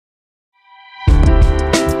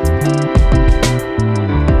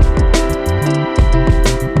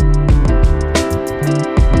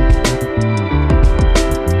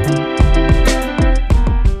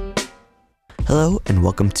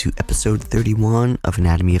welcome to episode 31 of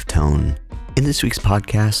Anatomy of Tone. In this week's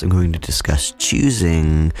podcast, I'm going to discuss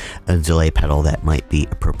choosing a delay pedal that might be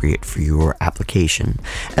appropriate for your application,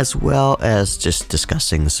 as well as just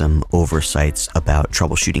discussing some oversights about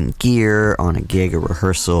troubleshooting gear on a gig or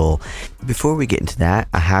rehearsal. Before we get into that,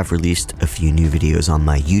 I have released a few new videos on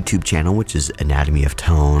my YouTube channel, which is Anatomy of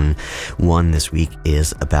Tone. One this week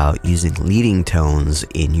is about using leading tones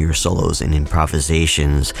in your solos and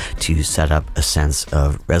improvisations to set up a sense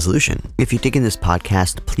of resolution. If you're digging this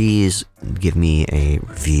podcast, please give me a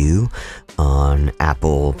review on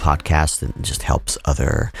Apple Podcasts. It just helps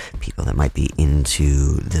other people that might be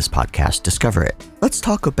into this podcast discover it. Let's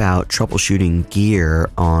talk about troubleshooting gear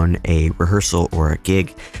on a rehearsal or a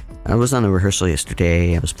gig. I was on a rehearsal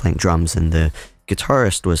yesterday. I was playing drums and the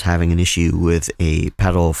guitarist was having an issue with a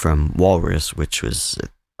pedal from Walrus, which was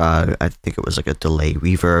I think it was like a delay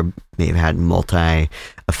reverb. May have had multi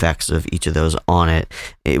effects of each of those on it.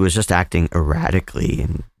 It was just acting erratically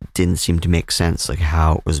and didn't seem to make sense, like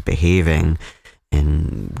how it was behaving.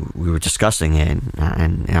 And we were discussing it,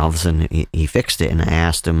 and all of a sudden he fixed it. And I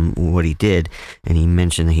asked him what he did, and he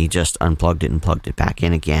mentioned that he just unplugged it and plugged it back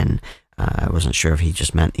in again. I wasn't sure if he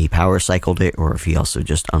just meant he power cycled it or if he also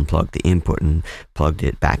just unplugged the input and plugged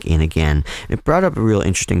it back in again. It brought up a real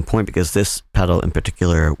interesting point because this pedal in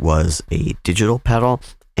particular was a digital pedal.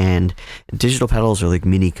 And digital pedals are like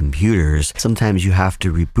mini computers. Sometimes you have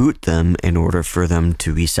to reboot them in order for them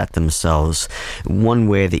to reset themselves. One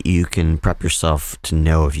way that you can prep yourself to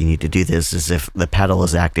know if you need to do this is if the pedal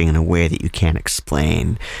is acting in a way that you can't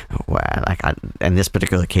explain. In this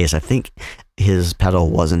particular case, I think his pedal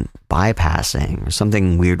wasn't bypassing, or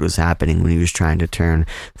something weird was happening when he was trying to turn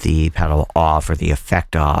the pedal off or the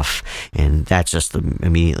effect off, and that's just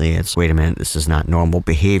immediately it's, wait a minute, this is not normal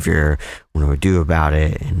behavior. What do I do about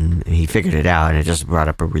it? And he figured it out, and it just brought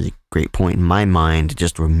up a really great point in my mind to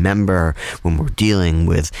just remember when we're dealing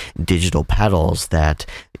with digital pedals that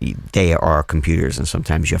they are computers and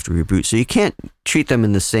sometimes you have to reboot. So you can't treat them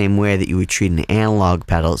in the same way that you would treat an analog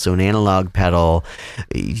pedal. So an analog pedal,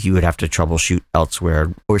 you would have to troubleshoot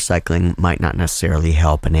elsewhere, or cycling might not necessarily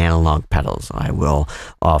help an analog pedal. So I will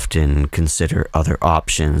often consider other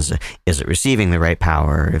options. Is it receiving the right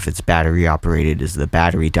power? If it's battery operated, is the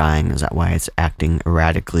battery dying? Is that why it's acting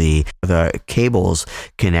erratically? Are the cables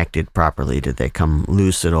connected properly? Did they come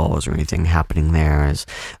loose at all? Is there anything happening there? Is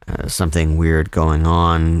something weird going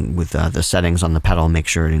on with the settings on the pedal? Make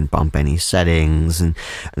sure it didn't bump any settings. And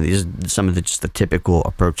these are some of the typical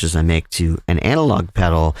approaches I make to an analog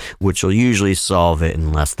pedal, which will usually solve it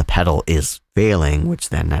unless the pedal is failing, which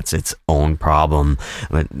then that's its own problem.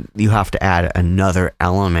 But you have to add another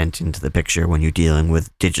element into the picture when you're dealing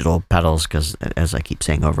with digital pedals, because as I keep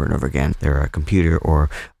saying over and over again, they're a computer, or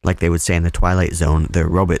like they would say in the Twilight Zone, they're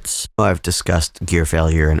robots. I've discussed gear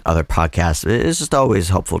failure in other podcasts. It's just always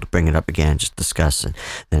helpful to bring it up again, just discuss it.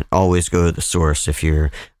 Then always go to the source if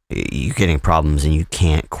you're getting problems and you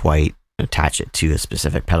can't quite attach it to a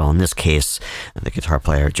specific pedal. In this case, the guitar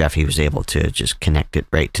player, Jeff, he was able to just connect it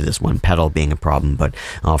right to this one pedal being a problem. But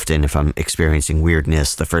often if I'm experiencing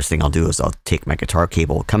weirdness, the first thing I'll do is I'll take my guitar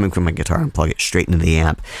cable coming from my guitar and plug it straight into the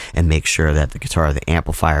amp and make sure that the guitar, the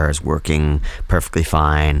amplifier is working perfectly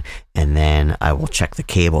fine. And then I will check the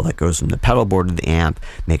cable that goes from the pedal board to the amp,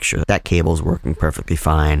 make sure that cable is working perfectly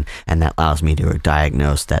fine. And that allows me to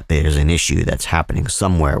diagnose that there's an issue that's happening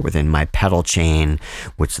somewhere within my pedal chain,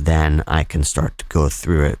 which then I can start to go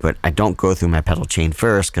through it. But I don't go through my pedal chain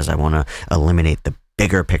first because I want to eliminate the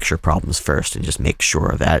bigger picture problems first and just make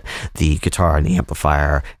sure that the guitar and the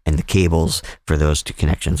amplifier and the cables for those two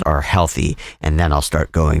connections are healthy, and then I'll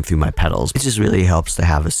start going through my pedals. It just really helps to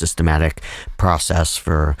have a systematic process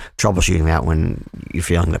for troubleshooting that when you're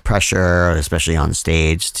feeling the pressure, especially on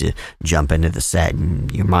stage, to jump into the set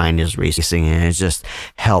and your mind is racing, and it just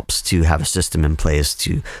helps to have a system in place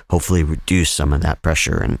to hopefully reduce some of that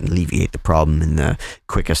pressure and alleviate the problem in the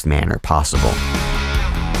quickest manner possible.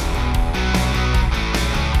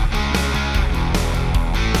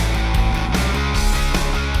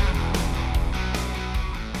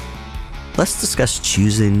 Let's discuss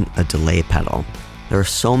choosing a delay pedal. There are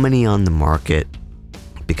so many on the market.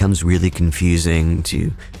 It becomes really confusing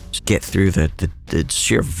to get through the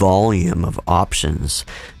sheer volume of options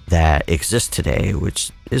that exist today,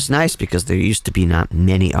 which is nice because there used to be not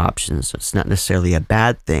many options. So it's not necessarily a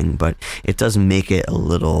bad thing, but it does make it a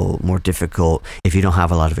little more difficult if you don't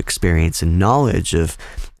have a lot of experience and knowledge of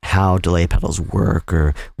how delay pedals work,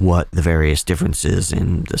 or what the various differences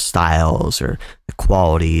in the styles or the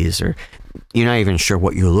qualities or you're not even sure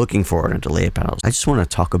what you're looking for in a delay pedal. I just want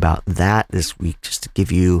to talk about that this week, just to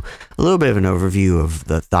give you a little bit of an overview of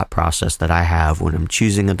the thought process that I have when I'm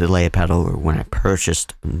choosing a delay pedal or when I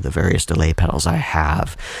purchased the various delay pedals I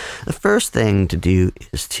have. The first thing to do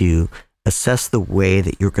is to assess the way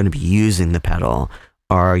that you're going to be using the pedal.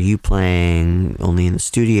 Are you playing only in the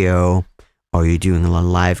studio? Are you doing a lot of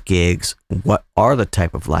live gigs? What are the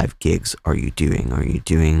type of live gigs are you doing? Are you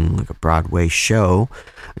doing like a Broadway show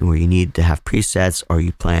where you need to have presets? Are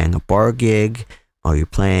you playing a bar gig? Are you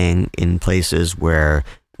playing in places where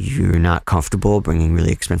you're not comfortable bringing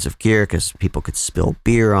really expensive gear because people could spill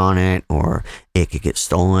beer on it, or it could get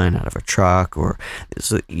stolen out of a truck? Or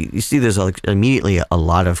so you see there's immediately a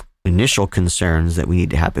lot of initial concerns that we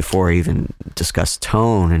need to have before we even discuss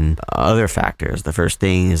tone and other factors. The first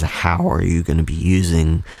thing is, how are you going to be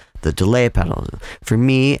using the delay pedals? For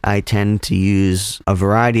me, I tend to use a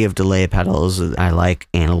variety of delay pedals. I like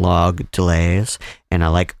analog delays, and I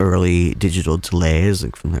like early digital delays,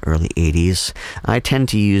 like from the early 80s. I tend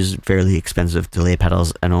to use fairly expensive delay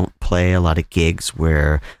pedals. I don't play a lot of gigs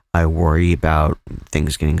where I worry about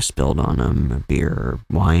things getting spilled on them, beer or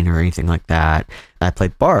wine or anything like that. I play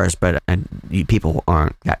bars, but people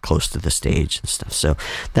aren't that close to the stage and stuff. So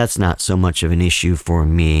that's not so much of an issue for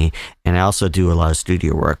me. And I also do a lot of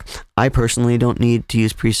studio work. I personally don't need to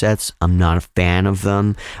use presets. I'm not a fan of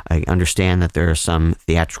them. I understand that there are some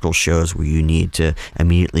theatrical shows where you need to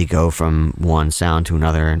immediately go from one sound to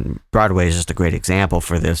another. And Broadway is just a great example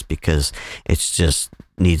for this, because it's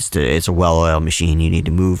a well-oiled machine. You need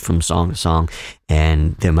to move from song to song,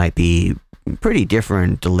 and there might be pretty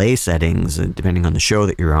different delay settings depending on the show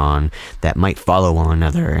that you're on that might follow one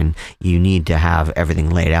another, and you need to have everything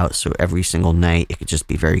laid out so every single night it could just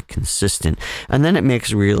be very consistent. And then it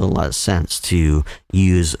makes a lot of sense to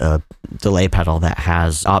use a delay pedal that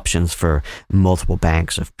has options for multiple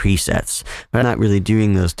banks of presets. But I'm not really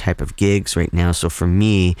doing those type of gigs right now, so for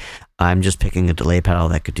me, I'm just picking a delay pedal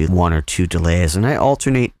that could do one or two delays, and I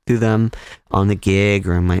alternate through them on the gig,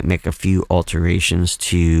 or I might make a few alterations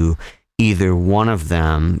to either one of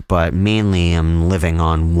them, but mainly I'm living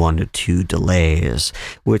on 1 to 2 delays,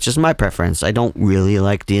 which is my preference. I don't really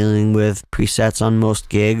like dealing with presets on most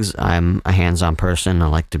gigs. I'm a hands-on person. I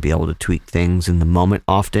like to be able to tweak things in the moment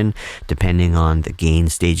often, depending on the gain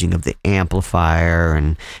staging of the amplifier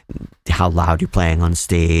and how loud you're playing on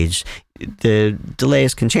stage. The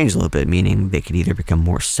delays can change a little bit, meaning they could either become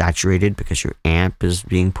more saturated because your amp is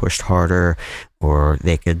being pushed harder, or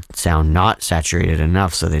they could sound not saturated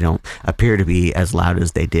enough so they don't appear to be as loud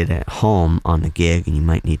as they did at home on the gig, and you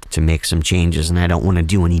might need to make some changes. And I don't want to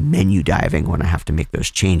do any menu diving when I have to make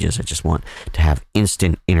those changes. I just want to have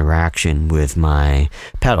instant interaction with my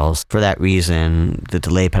pedals. For that reason, the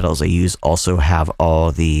delay pedals I use also have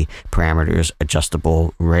all the parameters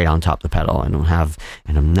adjustable right on top of the pedal. And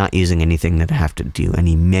I'm not using anything that I have to do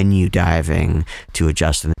any menu diving to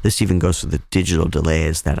adjust. And this even goes for the digital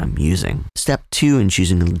delays that I'm using. Step 2 in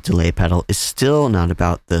choosing a delay pedal is still not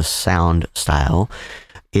about the sound style.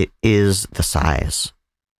 It is the size.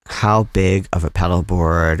 How big of a pedal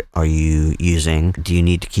board are you using? Do you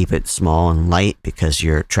need to keep it small and light because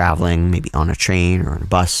you're traveling maybe on a train or on a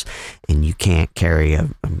bus and you can't carry a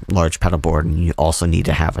large pedal board, and you also need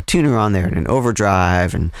to have a tuner on there and an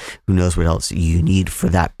overdrive and who knows what else you need for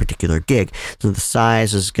that particular gig? So the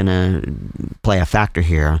size is going to play a factor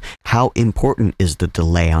here. How important is the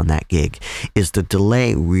delay on that gig? Is the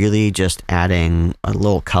delay really just adding a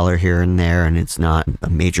little color here and there, and it's not a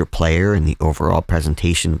major player in the overall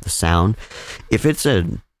presentation of the sound? If it's a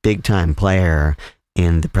big time player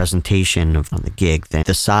in the presentation on the gig, then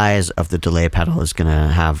the size of the delay pedal is going to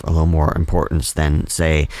have a little more importance than,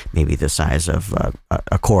 say, maybe the size of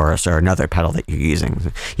a chorus or another pedal that you're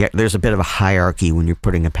using. Yeah, there's a bit of a hierarchy when you're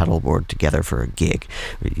putting a pedal board together for a gig.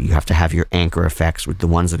 You have to have your anchor effects with the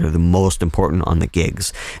ones that are the most important on the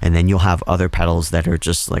gigs, and then you'll have other pedals that are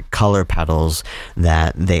just like color pedals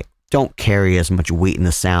that they don't carry as much weight in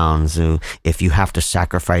the sound. So if you have to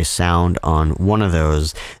sacrifice sound on one of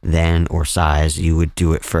those, then, or size, you would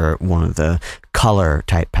do it for one of the color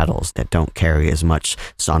type pedals that don't carry as much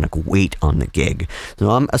sonic weight on the gig.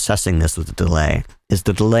 So I'm assessing this with the delay. Is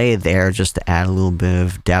the delay there just to add a little bit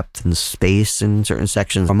of depth and space in certain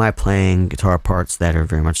sections? Or am I playing guitar parts that are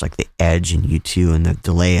very much like the edge in U2, and the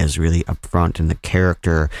delay is really up front and the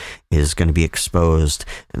character is going to be exposed?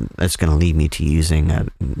 And that's going to lead me to using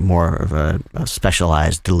more of a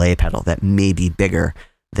specialized delay pedal that may be bigger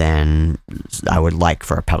than I would like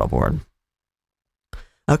for a pedal board.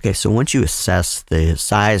 Okay, so once you assess the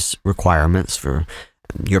size requirements for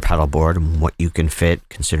your pedal board and what you can fit,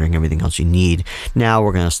 considering everything else you need, now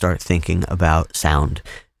we're going to start thinking about sound.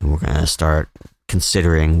 And we're going to start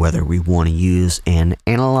considering whether we want to use an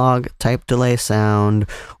analog type delay sound,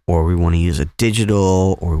 or we want to use a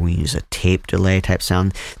digital, or we use a tape delay type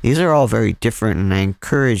sound. These are all very different, and I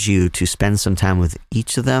encourage you to spend some time with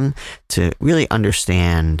each of them to really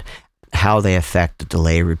understand how they affect the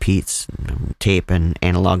delay repeats. Tape and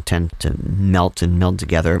analog tend to melt and meld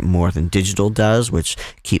together more than digital does, which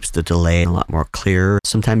keeps the delay a lot more clear.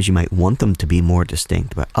 Sometimes you might want them to be more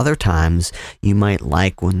distinct, but other times you might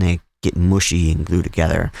like when they get mushy and glue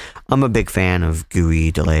together. I'm a big fan of gooey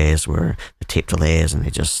delays, where the tape delays and they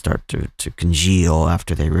just start to congeal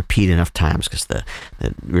after they repeat enough times, because the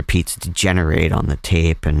repeats degenerate on the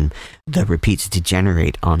tape, and the repeats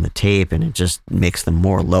degenerate on the tape, and it just makes them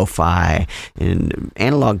more lo-fi. And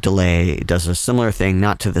analog delay does a similar thing,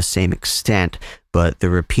 not to the same extent, but the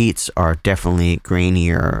repeats are definitely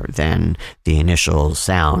grainier than the initial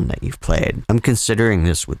sound that you've played. I'm considering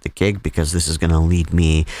this with the gig because this is going to lead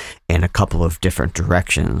me in a couple of different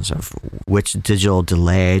directions of which digital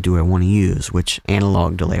delay do I want to use, which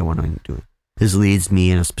analog delay I want to do. This leads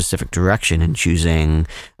me in a specific direction in choosing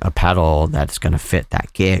a pedal that's going to fit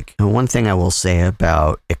that gig. And one thing I will say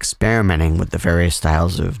about experimenting with the various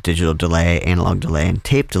styles of digital delay, analog delay, and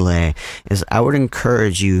tape delay is I would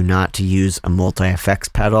encourage you not to use a multi-effects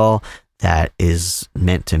pedal that is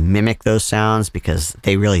meant to mimic those sounds, because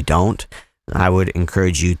they really don't. I would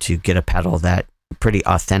encourage you to get a pedal that pretty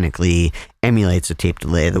authentically emulates a tape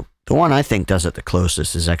delay. The one I think does it the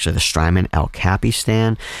closest is actually the Strymon El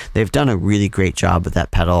Capistan. They've done a really great job with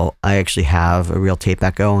that pedal. I actually have a real tape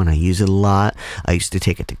echo and I use it a lot. I used to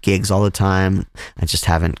take it to gigs all the time. I just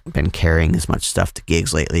haven't been carrying as much stuff to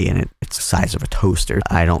gigs lately, and it's the size of a toaster.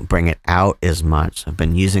 I don't bring it out as much. I've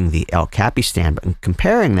been using the El Capistan, but in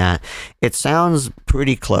comparing that, it sounds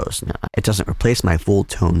pretty close. Now, it doesn't replace my full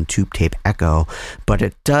tone tube tape echo, but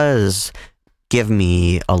it does give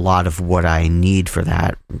me a lot of what I need for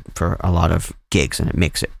that, for a lot of gigs, and it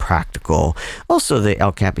makes it practical. Also, the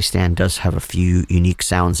El Capistan does have a few unique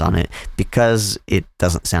sounds on it because it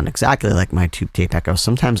doesn't sound exactly like my tube tape echo.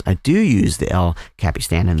 Sometimes I do use the El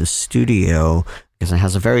Capistan in the studio because it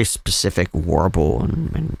has a very specific warble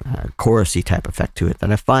and chorusy type effect to it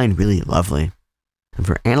that I find really lovely. And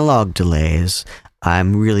for analog delays,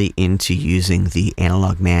 I'm really into using the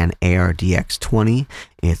Analog Man ARDX20.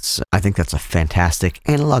 I think that's a fantastic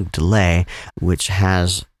analog delay, which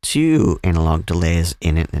has two analog delays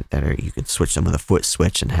in it that you can switch them with a foot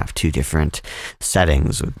switch and have two different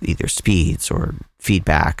settings with either speeds or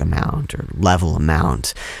feedback amount or level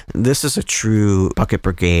amount. This is a true Bucket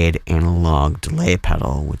Brigade analog delay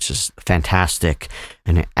pedal, which is fantastic,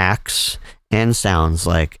 and it acts and sounds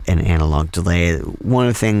like an analog delay. One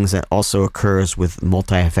of the things that also occurs with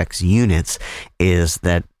multi-effects units is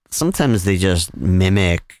that sometimes they just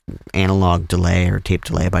mimic analog delay or tape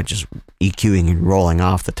delay by just EQing and rolling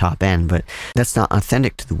off the top end, but that's not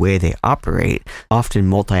authentic to the way they operate. Often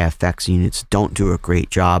multi-effects units don't do a great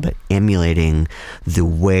job at emulating the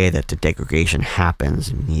way that the degradation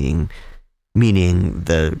happens, meaning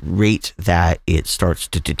the rate that it starts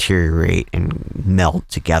to deteriorate and meld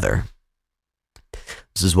together.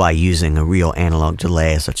 This is why using a real analog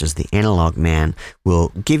delay, such as the Analog Man, will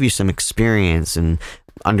give you some experience and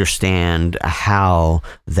understand how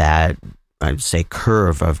that, I'd say,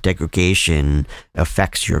 curve of degradation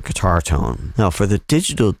affects your guitar tone. Now, for the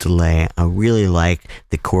digital delay, I really like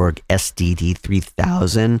the Korg SDD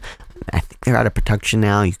 3000. I think they're out of production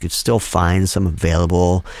now. You could still find some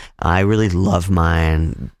available. I really love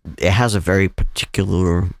mine. It has a very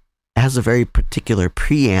particular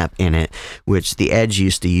preamp in it, which the Edge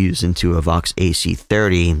used to use into a Vox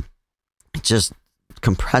AC30. It just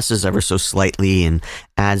compresses ever so slightly and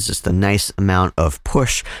adds just a nice amount of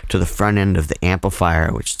push to the front end of the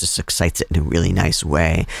amplifier, which just excites it in a really nice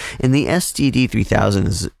way. And the SDD 3000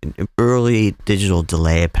 is an early digital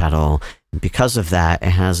delay pedal. Because of that,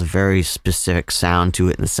 it has a very specific sound to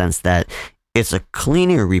it, in the sense that it's a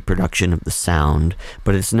cleaner reproduction of the sound,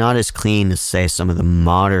 but it's not as clean as, say, some of the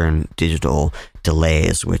modern digital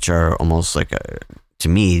delays, which are almost like to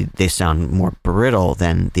me, they sound more brittle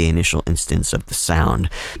than the initial instance of the sound.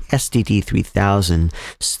 SDD 3000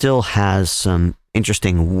 still has some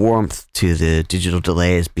interesting warmth to the digital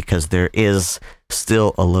delays because there is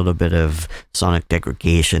still a little bit of sonic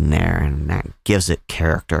degradation there, and that gives it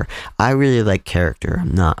character. I really like character.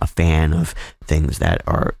 I'm not a fan of things that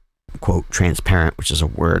are, quote, transparent, which is a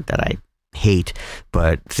word that I hate,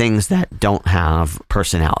 but things that don't have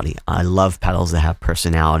personality. I love pedals that have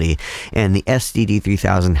personality, and the SDD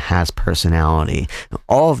 3000 has personality.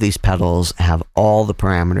 All of these pedals have all the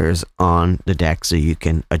parameters on the deck so you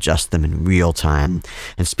can adjust them in real time.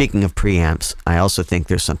 And speaking of preamps, I also think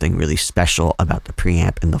there's something really special about the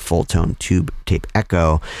preamp in the full-tone tube tape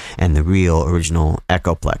Echo and the real original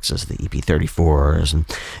Echoplexes, the EP34s,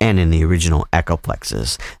 and in the original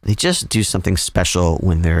Echoplexes. They just do something special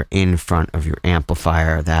when they're in front of your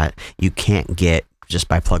amplifier that you can't get just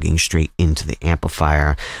by plugging straight into the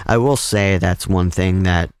amplifier. I will say that's one thing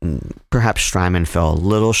that perhaps Strymon fell a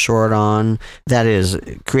little short on. That is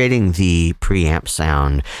creating the preamp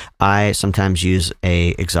sound. I sometimes use a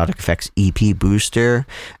Exotic Effects EP booster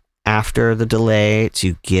after the delay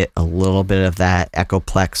to get a little bit of that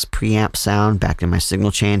Echoplex preamp sound back in my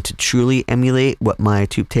signal chain to truly emulate what my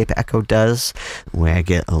tube tape Echo does, where I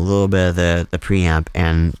get a little bit of the preamp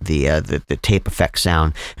and the tape effect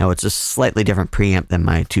sound. Now it's a slightly different preamp than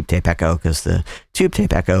my tube tape Echo, because the tube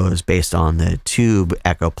tape Echo is based on the tube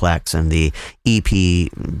Echoplex and the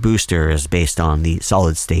EP booster is based on the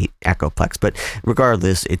solid state Echoplex. But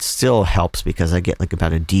regardless, it still helps because I get like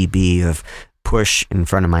about a dB of push in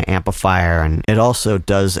front of my amplifier, and it also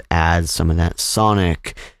does add some of that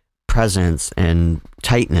sonic presence and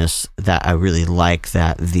tightness that I really like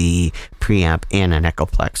that the preamp in an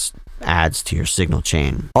Echoplex adds to your signal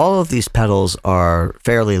chain. All of these pedals are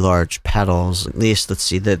fairly large pedals. At least, let's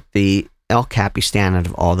see, that the El Capistan out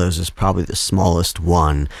of all those is probably the smallest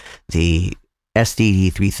one. The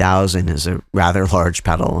SDD 3000 is a rather large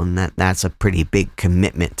pedal, and that's a pretty big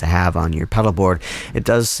commitment to have on your pedal board. It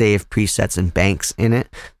does save presets and banks in it.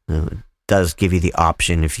 It does give you the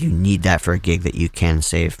option, if you need that for a gig, that you can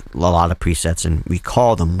save a lot of presets and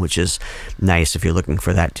recall them, which is nice if you're looking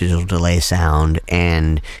for that digital delay sound.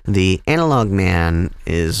 And the Analog Man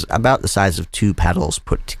is about the size of two pedals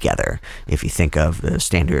put together. If you think of the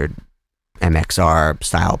standard MXR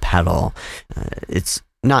style pedal, it's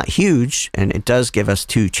not huge, and it does give us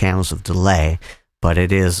 2 channels of delay, but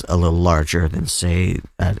it is a little larger than, say,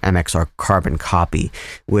 an MXR carbon copy,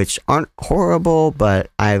 which aren't horrible,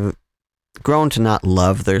 but I've grown to not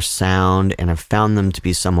love their sound, and I've found them to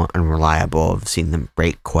be somewhat unreliable. I've seen them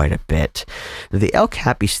break quite a bit. The El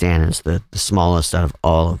Capistan is the smallest out of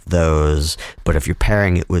all of those, but if you're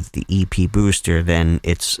pairing it with the EP booster, then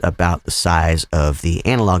it's about the size of the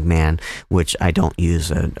Analog Man, which I don't use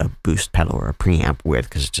a boost pedal or a preamp with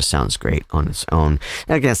because it just sounds great on its own.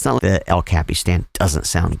 And again, it's not like the El Capistan doesn't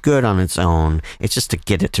sound good on its own. It's just to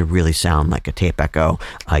get it to really sound like a tape Echo,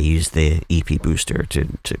 I use the EP booster to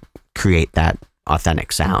create that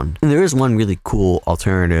authentic sound. And there is one really cool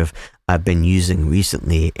alternative I've been using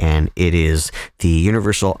recently, and it is the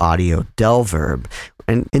Universal Audio Delverb.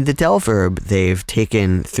 And in the Delverb, they've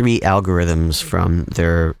taken 3 algorithms from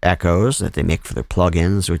their Echoes that they make for their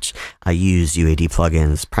plugins, which I use UAD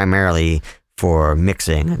plugins primarily for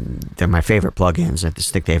mixing, and they're my favorite plugins. I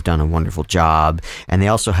just think they've done a wonderful job. And they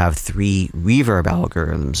also have 3 reverb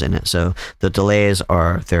algorithms in it. So the delays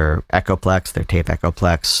are their Echoplex, their tape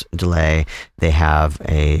Echoplex delay. They have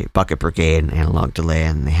a Bucket Brigade, an analog delay,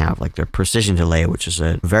 and they have like their precision delay, which is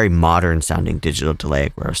a very modern sounding digital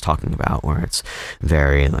delay, where I was talking about, where it's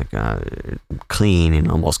very like clean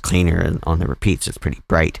and almost cleaner on the repeats. It's pretty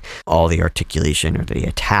bright. All the articulation or the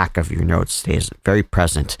attack of your notes stays very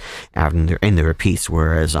present in the repeats,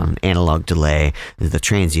 whereas on analog delay, the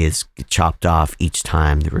transients get chopped off each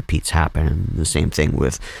time the repeats happen, and the same thing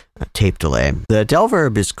with tape delay. The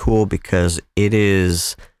Delverb is cool because it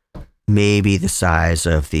is maybe the size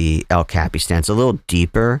of the El Capistan. It's a little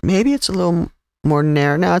deeper. Maybe it's a little more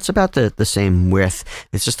narrow. No, it's about the same width.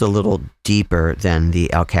 It's just a little deeper than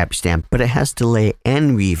the El Capistan, but it has delay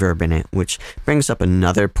and reverb in it, which brings up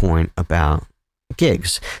another point about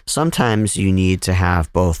gigs. Sometimes you need to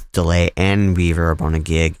have both delay and reverb on a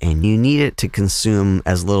gig, and you need it to consume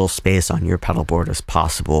as little space on your pedal board as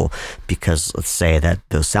possible, because let's say that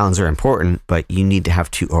those sounds are important, but you need to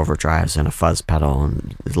have 2 overdrives and a fuzz pedal,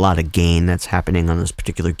 and there's a lot of gain that's happening on this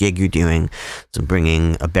particular gig you're doing, so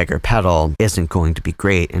bringing a bigger pedal isn't going to be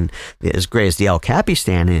great. And as great as the El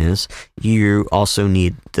Capistan is, you also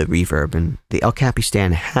need the reverb, and the El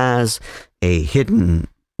Capistan has a hidden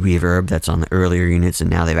reverb that's on the earlier units, and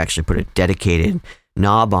now they've actually put a dedicated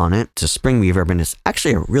knob on it to spring reverb, and it's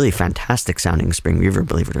actually a really fantastic sounding spring reverb,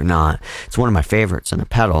 believe it or not. It's one of my favorites in a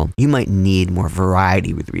pedal. You might need more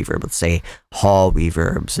variety with reverb, let's say hall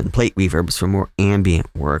reverbs and plate reverbs for more ambient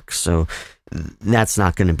work. So that's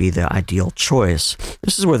not going to be the ideal choice.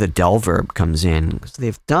 This is where the Delverb comes in.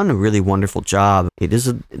 They've done a really wonderful job. It is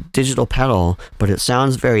a digital pedal, but it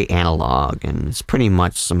sounds very analog, and it's pretty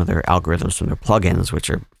much some of their algorithms from their plugins, which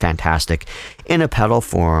are fantastic. In a pedal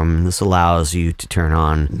form, this allows you to turn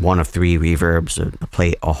on one of three reverbs, a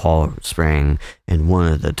plate, a hall spring, and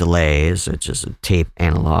one of the delays, which is a tape,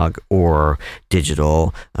 analog, or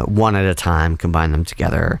digital, one at a time, combine them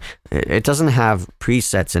together. It doesn't have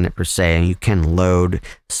presets in it per se, and you can load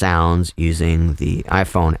sounds using the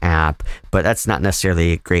iPhone app, but that's not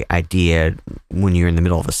necessarily a great idea when you're in the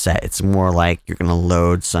middle of a set. It's more like you're going to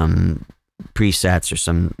load some presets or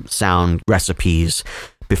some sound recipes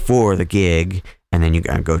before the gig, and then you're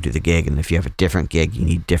going to go do the gig. And if you have a different gig you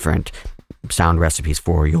need different sound recipes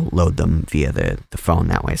for, you'll load them via the phone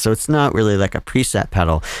that way. So it's not really like a preset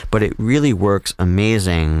pedal, but it really works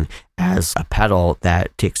amazing as a pedal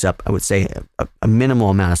that takes up, I would say, a minimal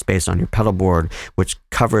amount of space on your pedal board, which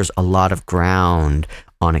covers a lot of ground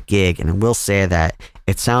on a gig. And I will say that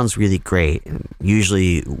it sounds really great. And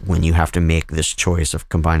usually when you have to make this choice of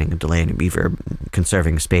combining a delay and a reverb,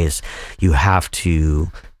 conserving space, you have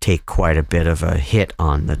to take quite a bit of a hit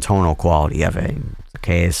on the tonal quality of it.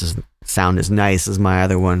 Okay, this is sound as nice as my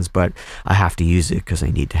other ones, but I have to use it because I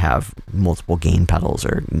need to have multiple gain pedals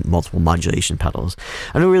or multiple modulation pedals.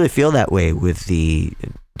 I don't really feel that way with the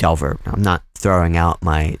Delverb. I'm not throwing out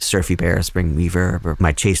my Surfy Bear Spring Reverb or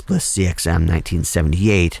my Chase Bliss CXM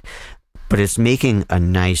 1978, but it's making a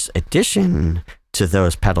nice addition to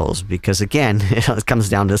those pedals because, again, it comes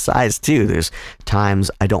down to size too. There's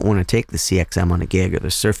times I don't want to take the CXM on a gig or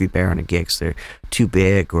the Surfy Bear on a gig because they're too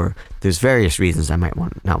big, or there's various reasons I might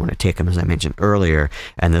not want to take them, as I mentioned earlier.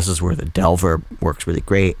 And this is where the Delverb works really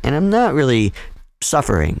great. And I'm not really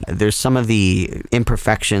suffering. There's some of the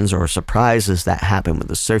imperfections or surprises that happen with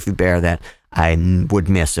the Surfy Bear that I would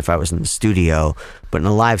miss if I was in the studio, but in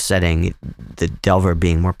a live setting, the Delverb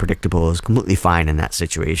being more predictable is completely fine in that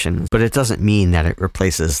situation. But it doesn't mean that it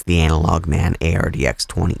replaces the Analog Man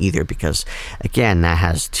ARDX20 either, because again, that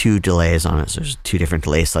has two delays on it. So there's two different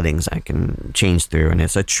delay settings I can change through, and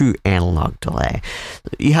it's a true analog delay.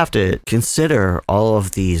 You have to consider all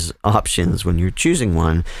of these options when you're choosing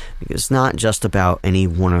one, because it's not just about any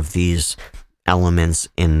one of these elements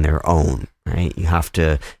in their own, right? You have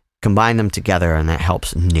to combine them together, and that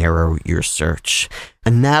helps narrow your search.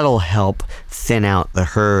 And that'll help thin out the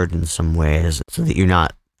herd in some ways so that you're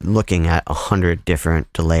not looking at 100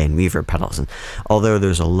 different delay and reverb pedals. And although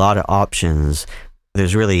there's a lot of options,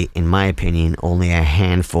 there's really, in my opinion, only a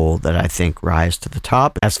handful that I think rise to the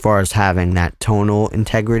top. As far as having that tonal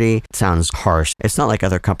integrity, it sounds harsh. It's not like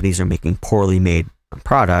other companies are making poorly made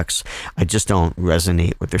products. I just don't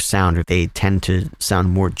resonate with their sound, or they tend to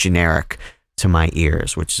sound more generic to my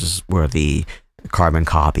ears, which is where the Carbon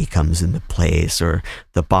Copy comes into place, or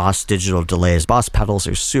the Boss digital delays. Boss pedals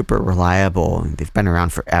are super reliable. They've been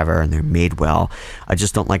around forever and they're made well. I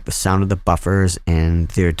just don't like the sound of the buffers, and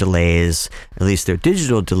their delays, at least their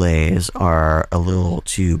digital delays, are a little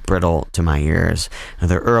too brittle to my ears. Now,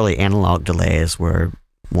 their early analog delays were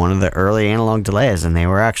one of the early analog delays, and they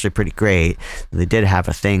were actually pretty great. They did have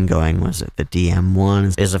a thing going, was it the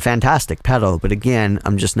DM1 is a fantastic pedal, but again,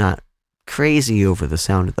 I'm just not crazy over the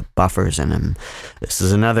sound of the buffers in them. This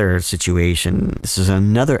is another situation. This is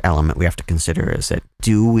another element we have to consider, is that,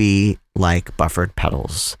 do we like buffered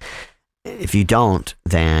pedals? If you don't,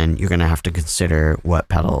 then you're going to have to consider what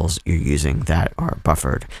pedals you're using that are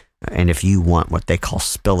buffered. And if you want what they call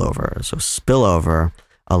spillover. So spillover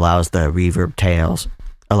allows the reverb tails,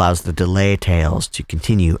 allows the delay tails to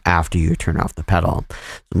continue after you turn off the pedal.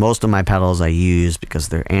 So most of my pedals I use, because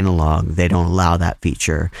they're analog, they don't allow that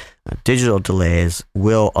feature. Digital delays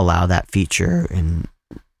will allow that feature,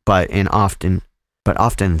 but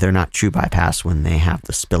often they're not true bypass when they have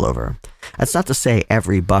the spillover. That's not to say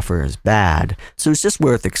every buffer is bad, so it's just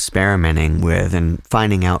worth experimenting with and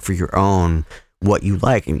finding out for your own what you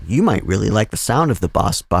like. And you might really like the sound of the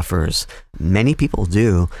Boss buffers. Many people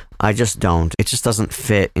do. I just don't. It just doesn't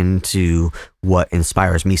fit into what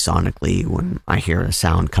inspires me sonically when I hear a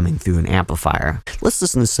sound coming through an amplifier. Let's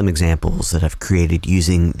listen to some examples that I've created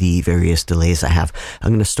using the various delays I have. I'm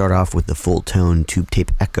going to start off with the Full Tone Tube Tape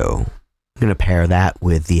Echo. I'm going to pair that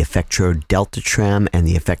with the Effectrode Delta Trem and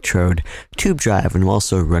the Effectrode Tube Drive, and I'm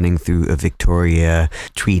also running through a Victoria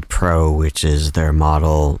Tweed Pro, which is their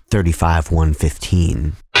model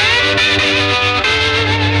 35115.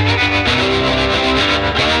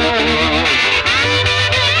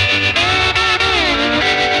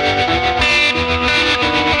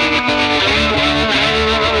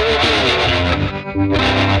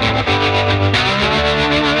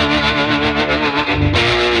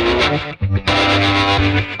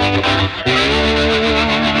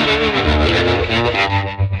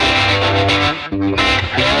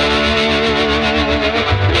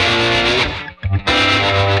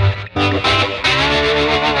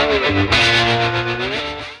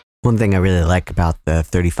 thing I really like about the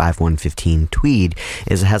 35115 Tweed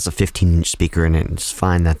is it has a 15-inch speaker in it, and just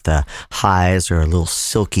find that the highs are a little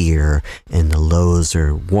silkier and the lows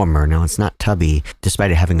are warmer. Now, it's not tubby. Despite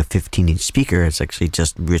it having a 15-inch speaker, it's actually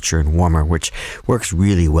just richer and warmer, which works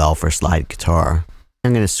really well for slide guitar.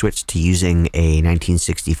 I'm going to switch to using a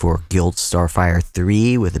 1964 Guild Starfire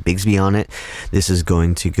 3 with a Bigsby on it. This is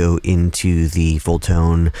going to go into the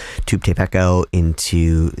full-tone tube tape echo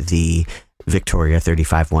into the Victoria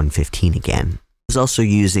 35115 again. I was also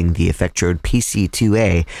using the Effectrode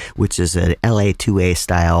PC2A, which is an LA2A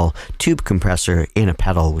style tube compressor in a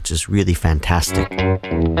pedal, which is really fantastic.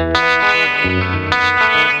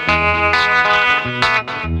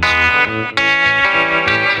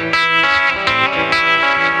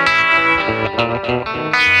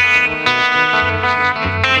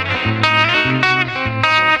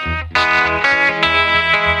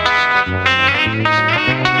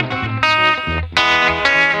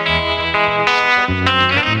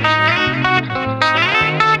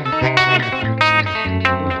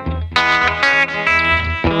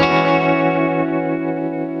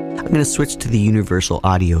 I'm going to switch to the Universal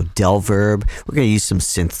Audio Delverb. We're going to use some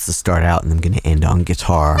synths to start out, and I'm going to end on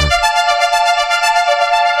guitar.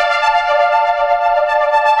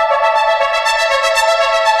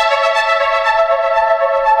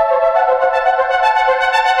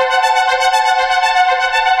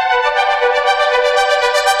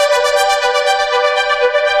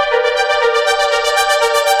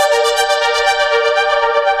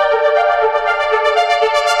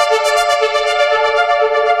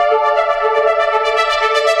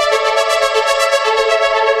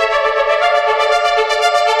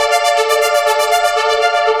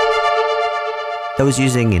 I was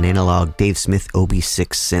using an analog Dave Smith OB6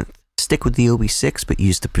 synth. Stick with the OB6, but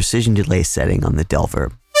use the precision delay setting on the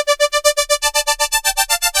Delverb.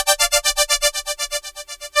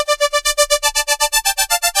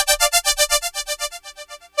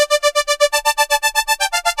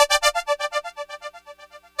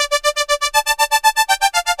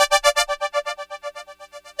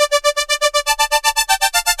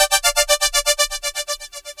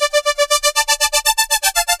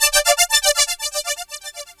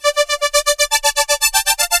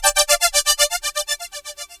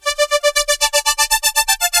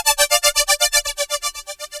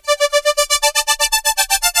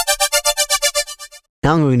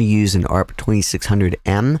 Now I'm going to use an ARP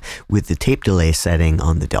 2600M with the tape delay setting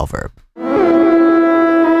on the Delverb.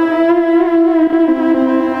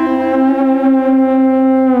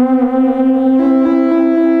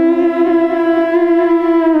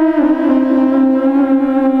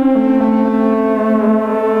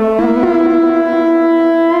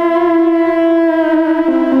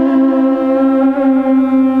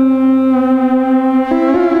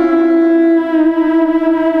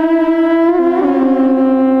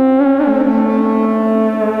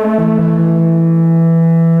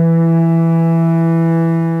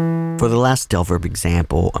 For the last Delverb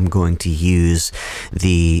example, I'm going to use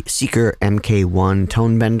the Seeker MK1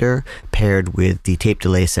 tone bender paired with the tape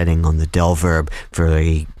delay setting on the Delverb for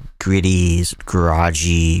a gritty,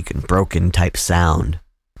 garagey, and broken type sound.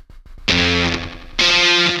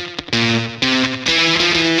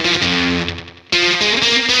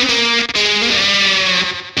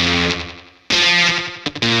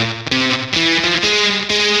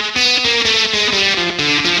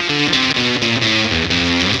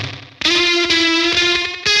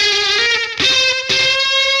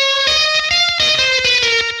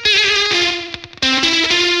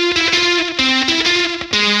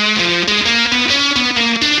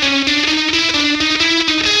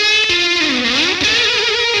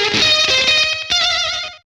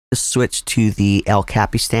 Switch to the El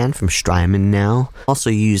Capistan from Strymon now. Also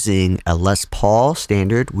using a Les Paul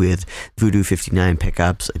standard with Voodoo 59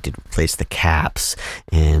 pickups. I did replace the caps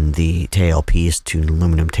and the tailpiece to an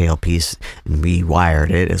aluminum tailpiece and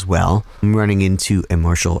rewired it as well. I'm running into a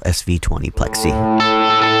Marshall SV20 Plexi.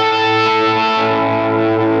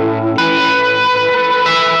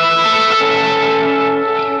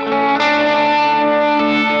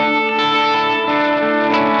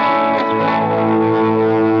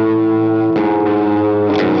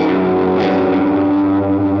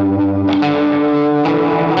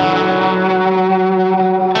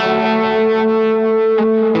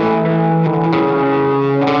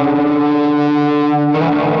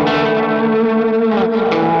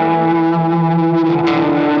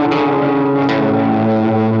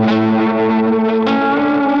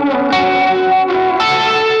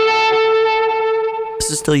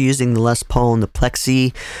 still using the Les Paul and the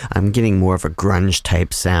Plexi. I'm getting more of a grunge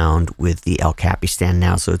type sound with the El Capistan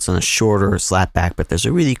now, so it's on a shorter slapback, but there's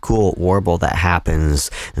a really cool warble that happens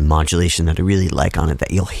and modulation that I really like on it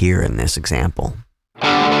that you'll hear in this example.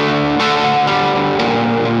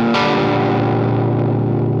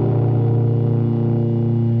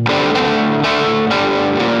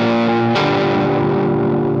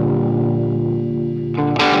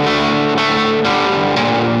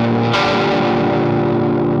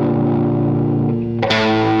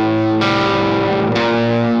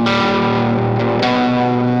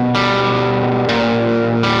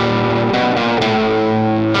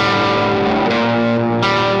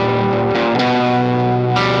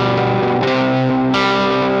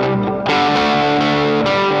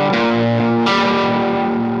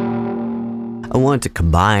 I wanted to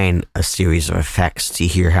combine a series of effects to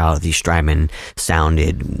hear how the Strymon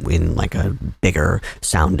sounded in like a bigger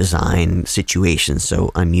sound design situation.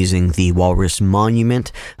 So I'm using the Walrus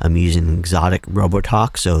Monument, I'm using Exotic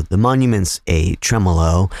Robotalk. So the Monument's a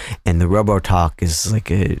tremolo and the Robotalk is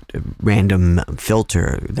like a random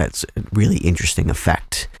filter that's a really interesting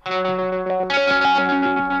effect.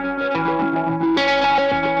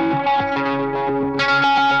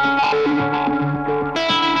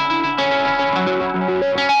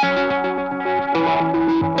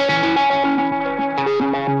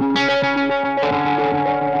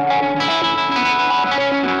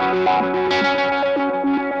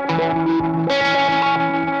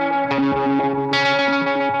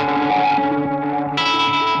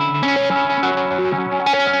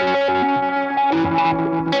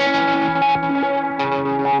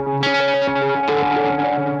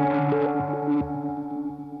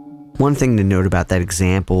 One thing to note about that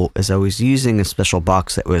example is I was using a special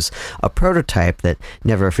box that was a prototype that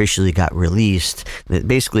never officially got released, that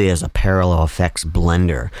basically is a parallel effects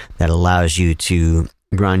blender that allows you to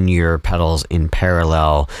run your pedals in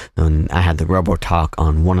parallel. And I had the Robotalk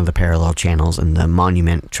on one of the parallel channels and the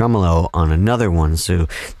Monument Tremolo on another one, so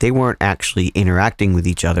they weren't actually interacting with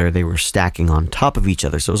each other, they were stacking on top of each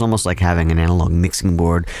other. So it was almost like having an analog mixing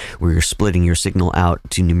board where you're splitting your signal out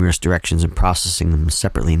to numerous directions and processing them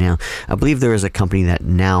separately. Now, I believe there is a company that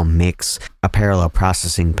now makes a parallel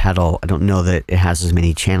processing pedal. I don't know that it has as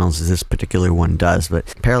many channels as this particular one does,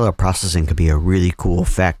 but parallel processing could be a really cool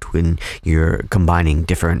effect when you're combining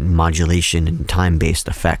different modulation and time-based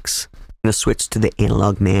effects. I'm going to switch to the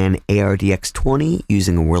Analog Man ARDX20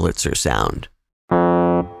 using a Wurlitzer sound.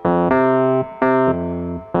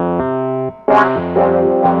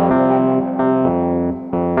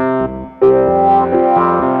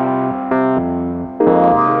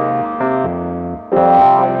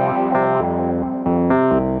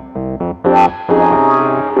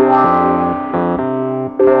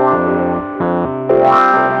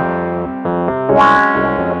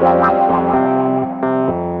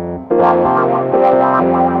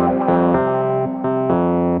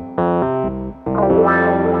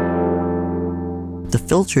 The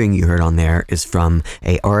filtering you heard on there is from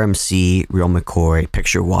a RMC Real McCoy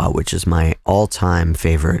Picture Wah, which is my all-time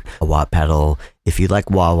favorite wah pedal. If you like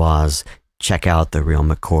wah-wahs, check out the Real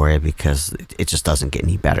McCoy because it just doesn't get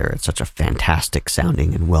any better. It's such a fantastic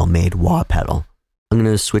sounding and well-made wah pedal. I'm going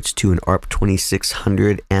to switch to an ARP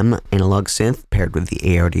 2600M analog synth paired with the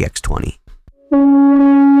ARDX20.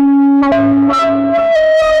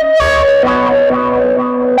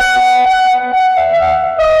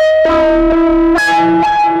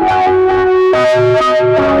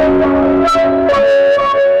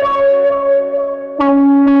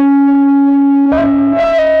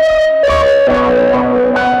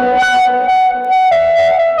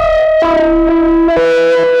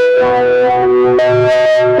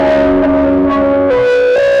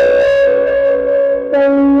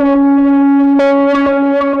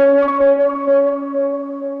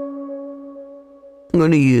 I'm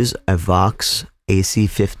going to use a Vox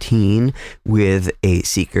AC15 with a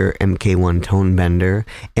Seeker MK1 tone bender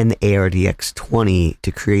and the ARDX20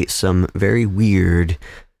 to create some very weird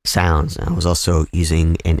sounds. I was also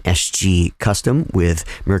using an SG Custom with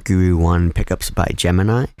Mercury 1 pickups by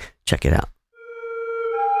Gemini. Check it out.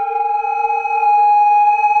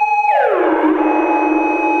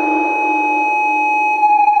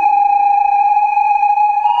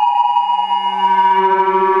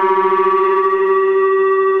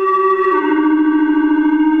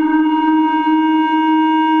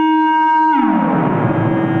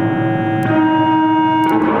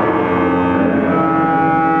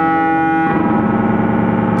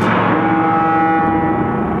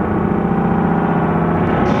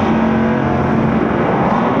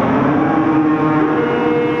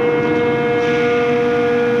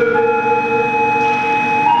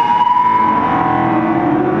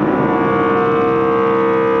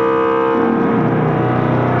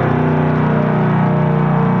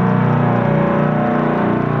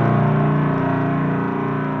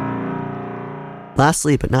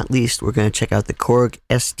 Lastly, but not least, we're going to check out the Korg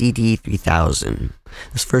SDD3000.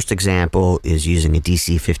 This first example is using a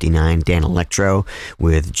DC59 Danelectro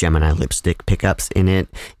with Gemini lipstick pickups in it,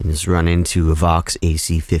 and it's run into a Vox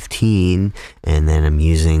AC15, and then I'm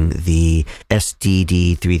using the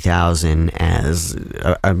SDD3000 as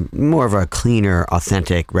a more of a cleaner,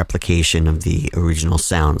 authentic replication of the original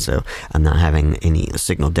sound, so I'm not having any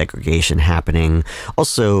signal degradation happening.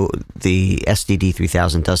 Also, the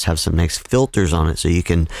SDD3000 does have some nice filters on it, so you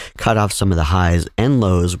can cut off some of the highs and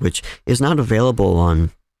lows, which is not available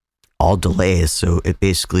on all delays, so it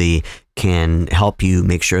basically can help you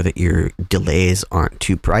make sure that your delays aren't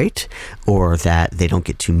too bright or that they don't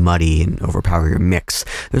get too muddy and overpower your mix.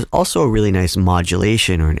 There's also a really nice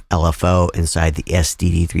modulation or an LFO inside the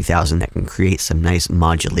SDD3000 that can create some nice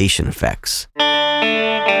modulation effects.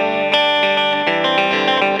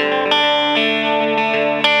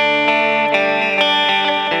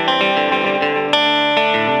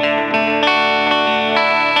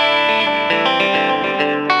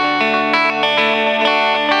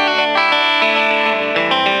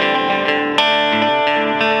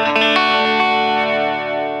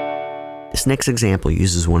 This next example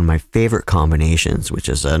uses one of my favorite combinations, which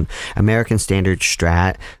is an American Standard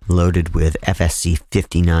Strat loaded with FSC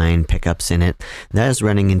 59 pickups in it. That is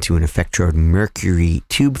running into an Effectrode Mercury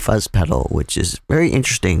tube fuzz pedal, which is very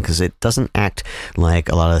interesting because it doesn't act like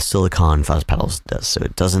a lot of silicon fuzz pedals does. So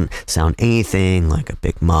it doesn't sound anything like a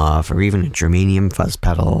Big Muff or even a germanium fuzz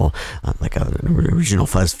pedal, like an original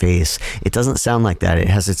fuzz face. It doesn't sound like that. It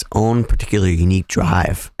has its own particular unique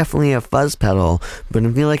drive. Definitely a fuzz pedal, but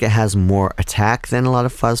I feel like it has more attack than a lot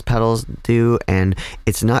of fuzz pedals do, and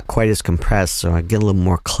it's not quite as compressed, so I get a little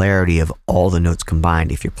more clarity of all the notes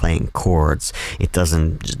combined if you're playing chords. It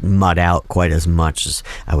doesn't just mud out quite as much as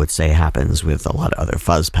I would say happens with a lot of other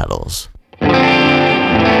fuzz pedals.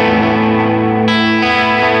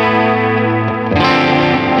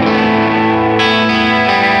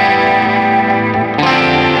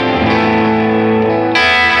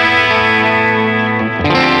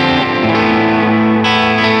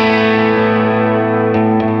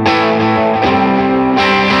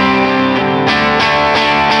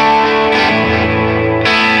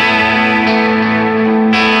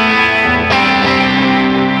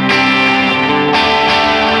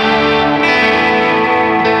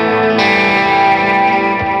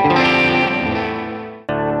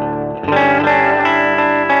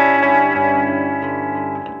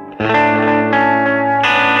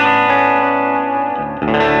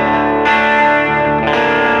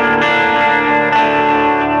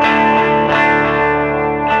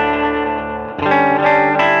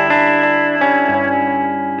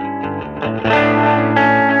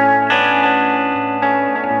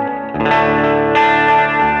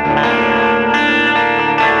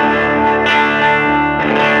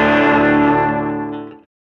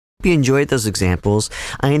 If you enjoyed those examples,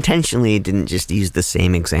 I intentionally didn't just use the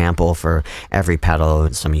same example for every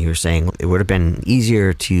pedal. Some of you are saying it would have been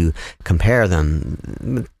easier to compare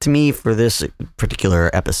them. To me, for this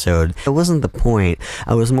particular episode, it wasn't the point.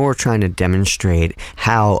 I was more trying to demonstrate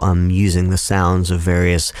how I'm using the sounds of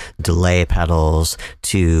various delay pedals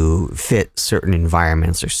to fit certain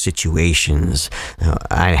environments or situations.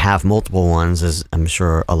 I have multiple ones, as I'm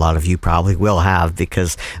sure a lot of you probably will have,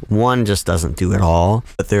 because one just doesn't do it all,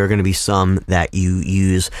 but there are going to be some that you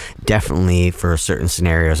use definitely for certain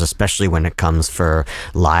scenarios, especially when it comes for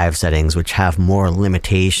live settings, which have more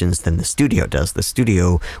limitations than the studio does. The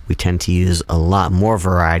studio, we tend to use a lot more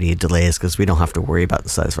variety of delays because we don't have to worry about the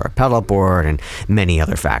size of our pedal board and many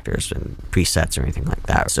other factors and presets or anything like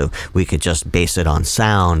that. So we could just base it on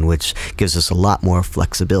sound, which gives us a lot more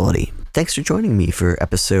flexibility. Thanks for joining me for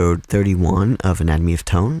episode 31 of Anatomy of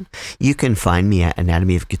Tone. You can find me at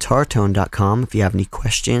anatomyofguitartone.com if you have any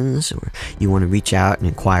questions or you want to reach out and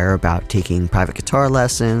inquire about taking private guitar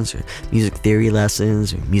lessons or music theory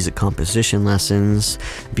lessons or music composition lessons.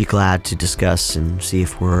 Be glad to discuss and see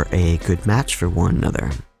if we're a good match for one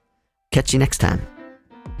another. Catch you next time.